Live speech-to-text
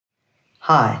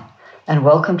Hi, and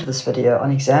welcome to this video on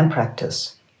exam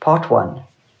practice, part 1,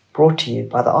 brought to you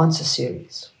by the answer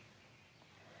series.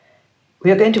 We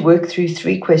are going to work through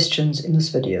 3 questions in this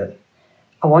video.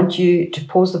 I want you to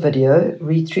pause the video,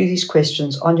 read through these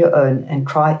questions on your own and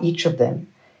try each of them,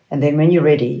 and then when you're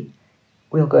ready,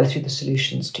 we'll go through the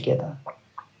solutions together.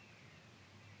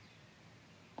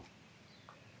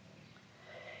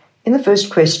 In the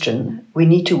first question, we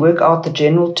need to work out the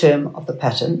general term of the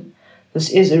pattern. This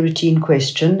is a routine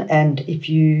question, and if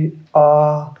you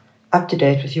are up to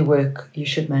date with your work, you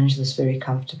should manage this very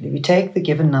comfortably. We take the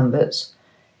given numbers,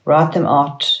 write them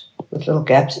out with little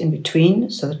gaps in between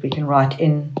so that we can write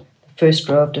in the first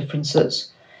row of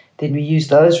differences. Then we use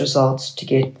those results to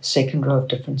get the second row of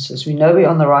differences. We know we're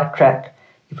on the right track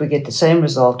if we get the same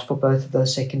result for both of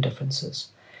those second differences.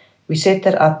 We set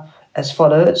that up as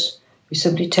follows. We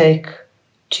simply take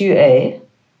 2a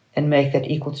and make that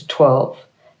equal to 12.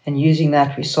 And using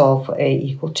that, we solve for a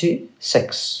equal to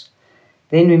 6.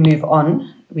 Then we move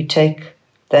on. We take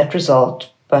that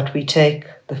result, but we take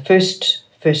the first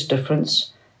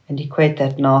difference and equate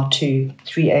that now to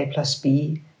 3a plus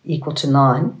b equal to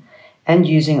 9. And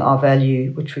using our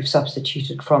value, which we've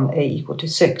substituted from a equal to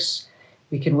 6,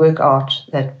 we can work out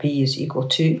that b is equal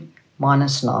to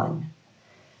minus 9.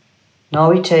 Now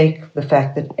we take the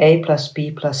fact that a plus b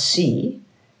plus c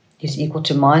is equal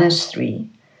to minus 3.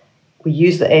 We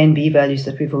use the a and b values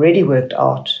that we've already worked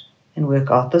out and work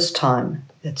out this time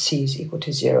that c is equal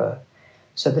to 0.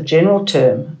 So the general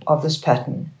term of this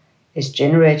pattern is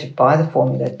generated by the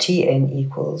formula Tn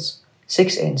equals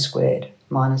 6n squared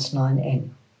minus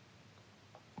 9n.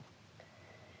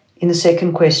 In the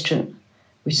second question,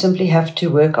 we simply have to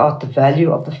work out the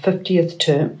value of the 50th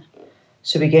term.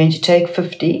 So we're going to take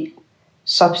 50,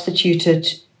 substitute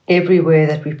it everywhere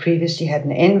that we previously had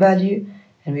an n value,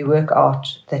 and we work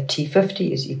out that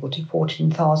T50 is equal to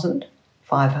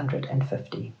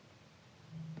 14,550.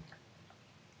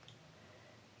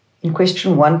 In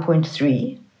question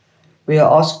 1.3, we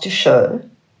are asked to show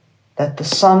that the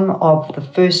sum of the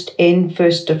first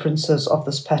differences of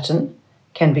this pattern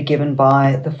can be given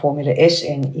by the formula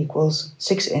Sn equals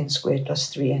 6n squared plus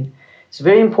 3n. It's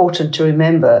very important to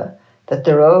remember that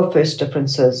the row of first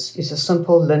differences is a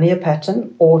simple linear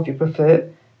pattern, or if you prefer,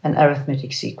 an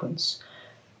arithmetic sequence.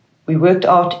 We worked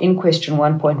out in question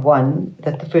 1.1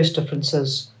 that the first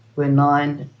differences were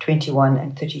 9, 21,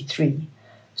 and 33.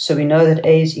 So we know that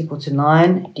a is equal to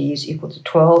 9, d is equal to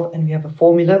 12, and we have a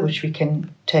formula which we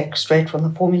can take straight from the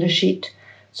formula sheet.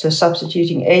 So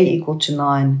substituting a equal to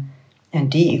 9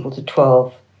 and d equal to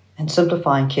 12, and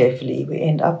simplifying carefully, we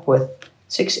end up with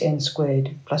 6n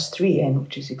squared plus 3n,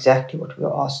 which is exactly what we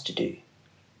were asked to do.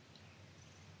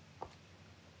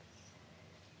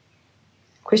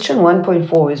 Question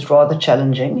 1.4 is rather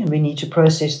challenging, and we need to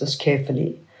process this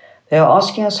carefully. They are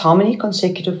asking us how many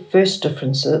consecutive first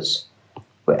differences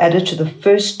were added to the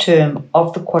first term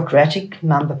of the quadratic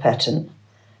number pattern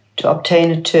to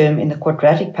obtain a term in the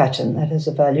quadratic pattern that has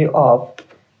a value of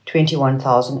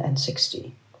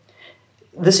 21,060.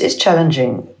 This is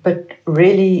challenging, but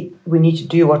really we need to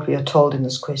do what we are told in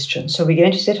this question. So we're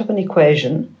going to set up an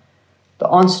equation, the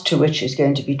answer to which is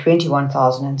going to be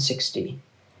 21,060.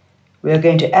 We are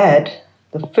going to add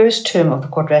the first term of the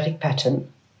quadratic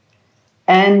pattern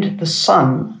and the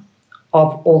sum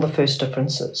of all the first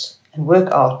differences and work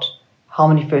out how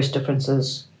many first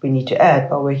differences we need to add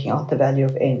by working out the value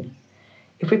of n.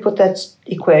 If we put that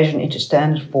equation into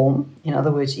standard form, in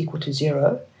other words equal to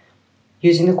 0,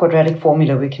 using the quadratic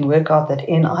formula we can work out that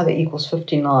n either equals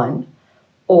 59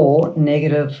 or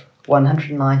negative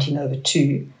 119 over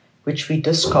 2, which we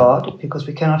discard because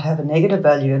we cannot have a negative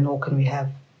value nor can we have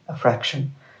a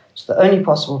fraction. So the only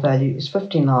possible value is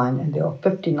 59, and there are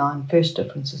 59 first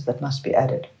differences that must be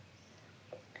added.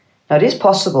 Now it is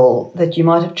possible that you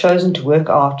might have chosen to work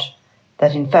out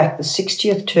that in fact the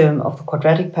 60th term of the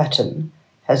quadratic pattern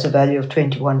has a value of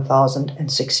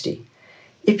 21,060.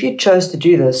 If you chose to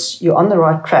do this, you're on the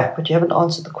right track, but you haven't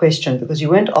answered the question because you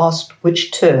weren't asked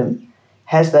which term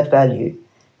has that value,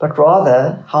 but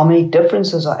rather how many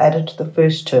differences are added to the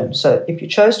first term. So if you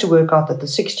chose to work out that the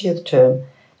 60th term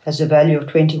has a value of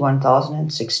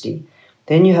 21,060,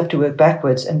 then you have to work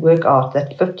backwards and work out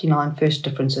that 59 first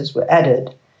differences were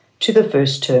added to the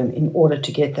first term in order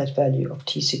to get that value of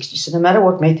T60. So no matter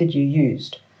what method you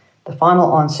used, the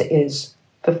final answer is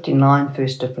 59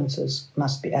 first differences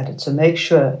must be added. So make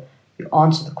sure you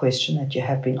answer the question that you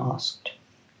have been asked.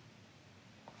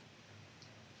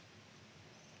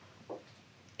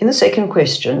 In the second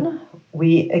question,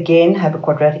 we again have a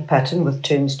quadratic pattern with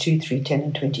terms 2, 3, 10,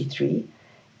 and 23.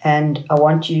 And I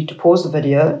want you to pause the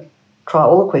video, try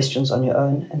all the questions on your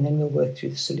own, and then we'll work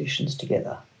through the solutions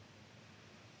together.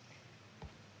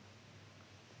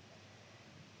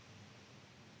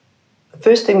 The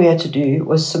first thing we had to do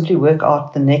was simply work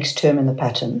out the next term in the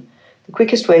pattern. The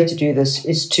quickest way to do this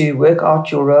is to work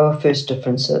out your row of first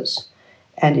differences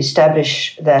and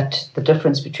establish that the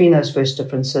difference between those first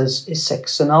differences is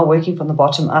 6. So now working from the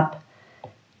bottom up,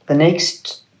 the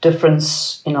next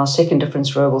difference in our second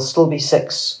difference row will still be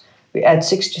 6. We add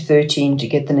 6 to 13 to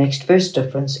get the next first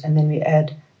difference, and then we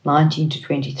add 19 to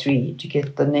 23 to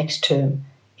get the next term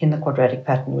in the quadratic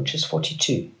pattern, which is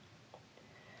 42.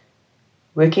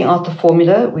 Working out the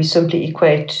formula, we simply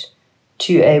equate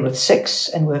 2a with 6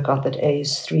 and work out that a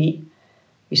is 3.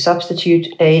 We substitute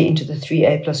a into the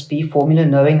 3a plus b formula,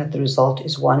 knowing that the result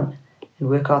is 1, and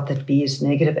work out that b is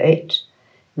negative 8.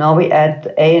 Now we add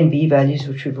the a and b values,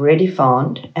 which we've already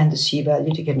found, and the c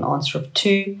value to get an answer of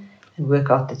 2, and work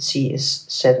out that c is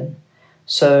 7.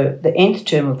 So the nth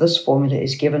term of this formula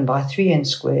is given by 3n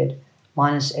squared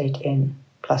minus 8n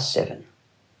plus 7.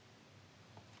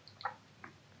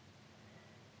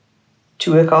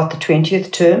 To work out the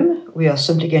 20th term, we are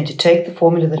simply going to take the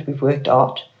formula that we've worked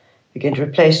out. We're going to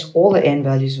replace all the n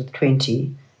values with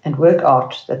 20 and work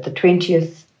out that the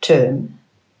 20th term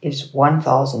is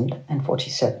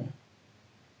 1047.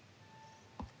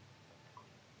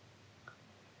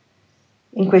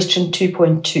 In question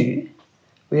 2.2,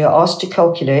 we are asked to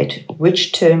calculate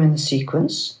which term in the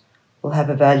sequence will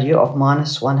have a value of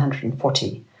minus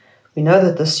 140. We know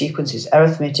that this sequence is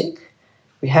arithmetic.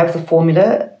 We have the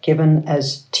formula given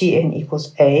as Tn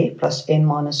equals a plus n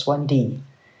minus 1d.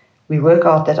 We work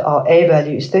out that our a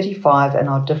value is 35 and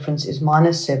our difference is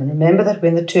minus 7. Remember that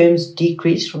when the terms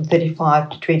decrease from 35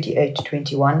 to 28 to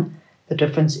 21, the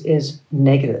difference is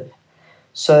negative.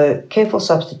 So careful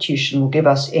substitution will give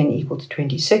us n equal to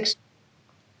 26.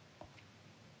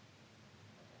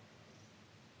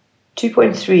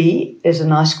 2.3 is a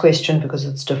nice question because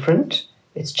it's different.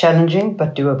 It's challenging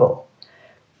but doable.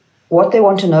 What they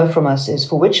want to know from us is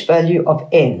for which value of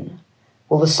n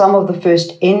will the sum of the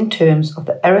first n terms of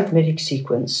the arithmetic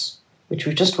sequence, which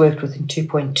we've just worked with in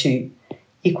 2.2,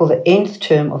 equal the nth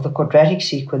term of the quadratic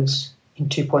sequence in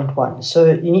 2.1. So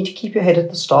you need to keep your head at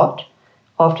the start.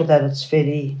 After that, it's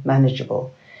fairly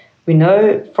manageable. We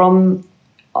know from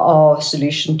our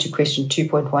solution to question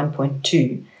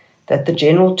 2.1.2 that the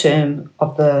general term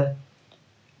of the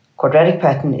quadratic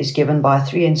pattern is given by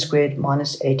 3n squared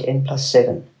minus 8n plus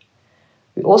 7.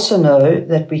 We also know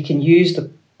that we can use the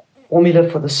formula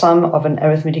for the sum of an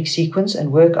arithmetic sequence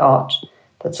and work out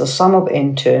that the sum of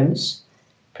n terms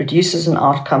produces an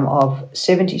outcome of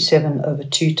 77 over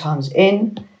 2 times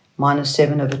n minus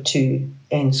 7 over 2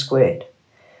 n squared.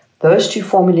 Those two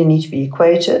formulae need to be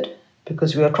equated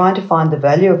because we are trying to find the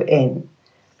value of n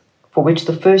for which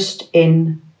the first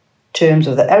n terms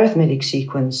of the arithmetic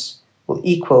sequence will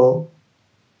equal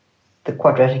the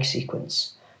quadratic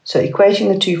sequence. So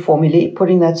equating the two formulae,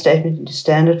 putting that statement into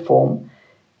standard form,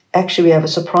 actually we have a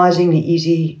surprisingly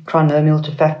easy trinomial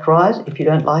to factorize. If you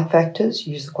don't like factors,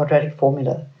 use the quadratic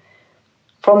formula.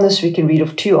 From this we can read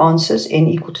off two answers, n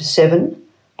equal to 7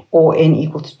 or n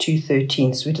equal to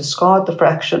 2/13. We discard the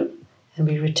fraction and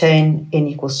we retain n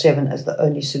equals 7 as the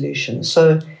only solution.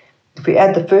 So if we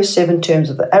add the first 7 terms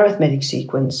of the arithmetic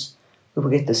sequence, we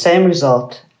will get the same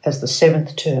result as the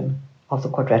 7th term of the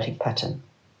quadratic pattern.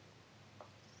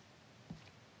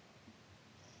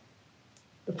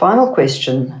 The final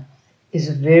question is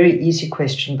a very easy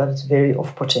question, but it's very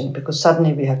off-putting because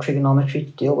suddenly we have trigonometry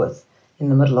to deal with in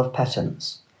the middle of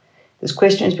patterns. This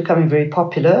question is becoming very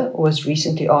popular or was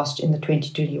recently asked in the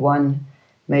 2021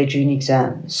 May-June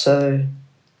exam. So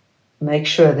make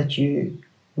sure that you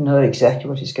know exactly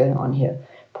what is going on here.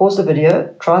 Pause the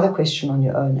video, try the question on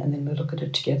your own, and then we'll look at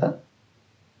it together.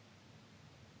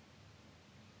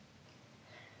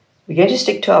 We're going to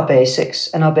stick to our basics,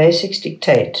 and our basics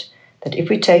dictate that if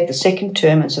we take the second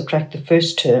term and subtract the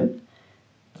first term,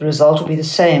 the result will be the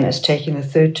same as taking the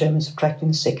third term and subtracting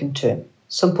the second term.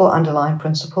 Simple underlying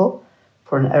principle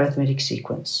for an arithmetic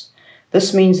sequence.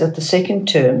 This means that the second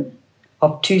term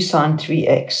of 2 sine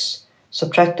 3x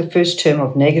subtract the first term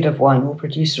of negative 1 will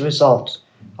produce a result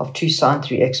of 2 sine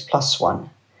 3x plus 1.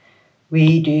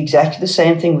 We do exactly the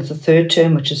same thing with the third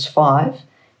term, which is 5.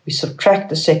 We subtract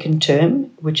the second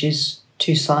term, which is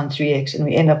 2 sine 3x, and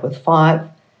we end up with 5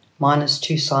 minus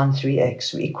 2 sine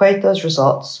 3x. We equate those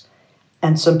results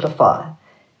and simplify.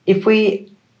 If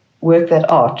we work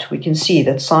that out, we can see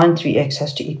that sine 3x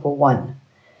has to equal 1.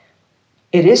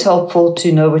 It is helpful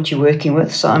to know what you're working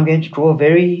with, so I'm going to draw a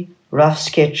very rough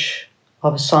sketch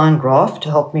of a sine graph to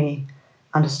help me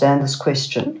understand this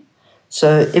question.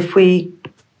 So if we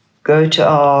go to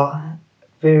our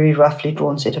very roughly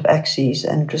drawn set of axes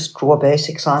and just draw a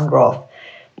basic sine graph,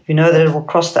 we know that it will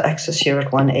cross the axis here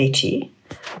at 180.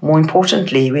 More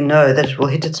importantly, we know that it will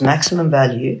hit its maximum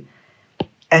value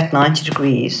at 90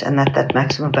 degrees and that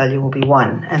maximum value will be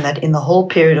 1, and that in the whole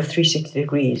period of 360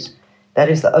 degrees, that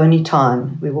is the only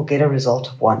time we will get a result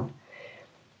of 1.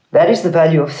 That is the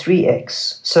value of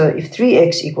 3x. So if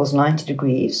 3x equals 90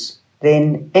 degrees,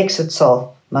 then x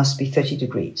itself must be 30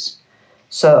 degrees.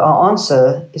 So our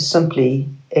answer is simply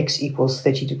x equals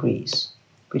 30 degrees.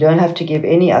 We don't have to give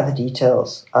any other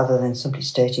details other than simply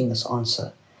stating this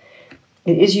answer.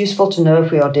 It is useful to know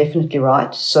if we are definitely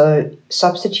right, so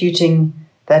substituting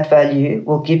that value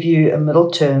will give you a middle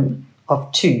term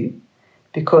of 2,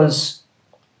 because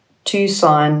 2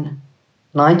 sine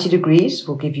 90 degrees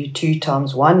will give you 2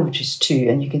 times 1, which is 2,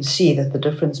 and you can see that the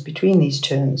difference between these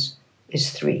terms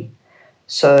is 3.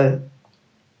 So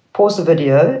pause the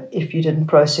video if you didn't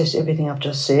process everything I've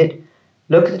just said,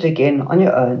 look at it again on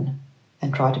your own,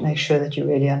 and try to make sure that you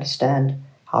really understand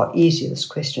how easy this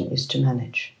question is to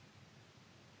manage.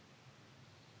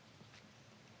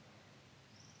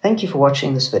 Thank you for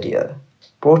watching this video,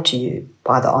 brought to you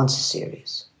by the Answer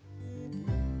Series.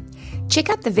 Check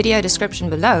out the video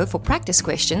description below for practice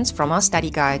questions from our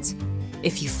study guides.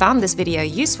 If you found this video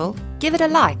useful, give it a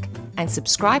like and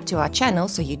subscribe to our channel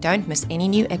so you don't miss any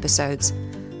new episodes.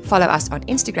 Follow us on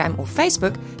Instagram or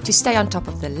Facebook to stay on top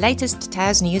of the latest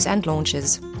TAS news and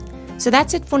launches. So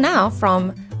that's it for now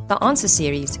from the Answer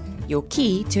Series, your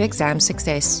key to exam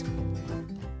success.